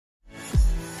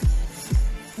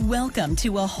Welcome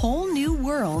to a whole new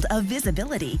world of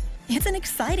visibility. It's an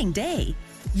exciting day.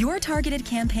 Your targeted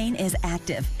campaign is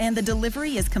active, and the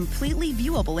delivery is completely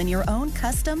viewable in your own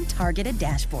custom targeted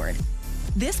dashboard.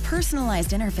 This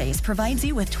personalized interface provides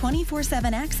you with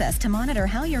 24/7 access to monitor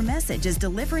how your message is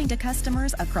delivering to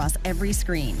customers across every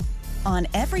screen, on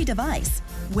every device,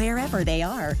 wherever they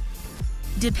are.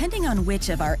 Depending on which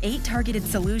of our 8 targeted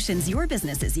solutions your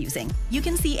business is using, you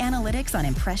can see analytics on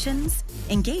impressions,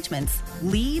 engagements,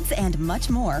 leads, and much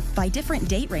more by different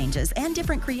date ranges and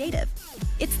different creative.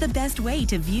 It's the best way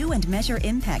to view and measure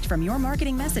impact from your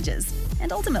marketing messages,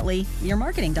 and ultimately, your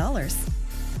marketing dollars.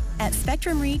 At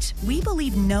Spectrum Reach, we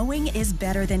believe knowing is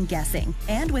better than guessing,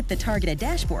 and with the targeted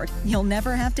dashboard, you'll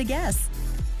never have to guess.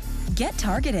 Get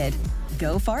targeted.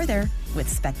 Go farther with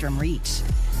Spectrum Reach.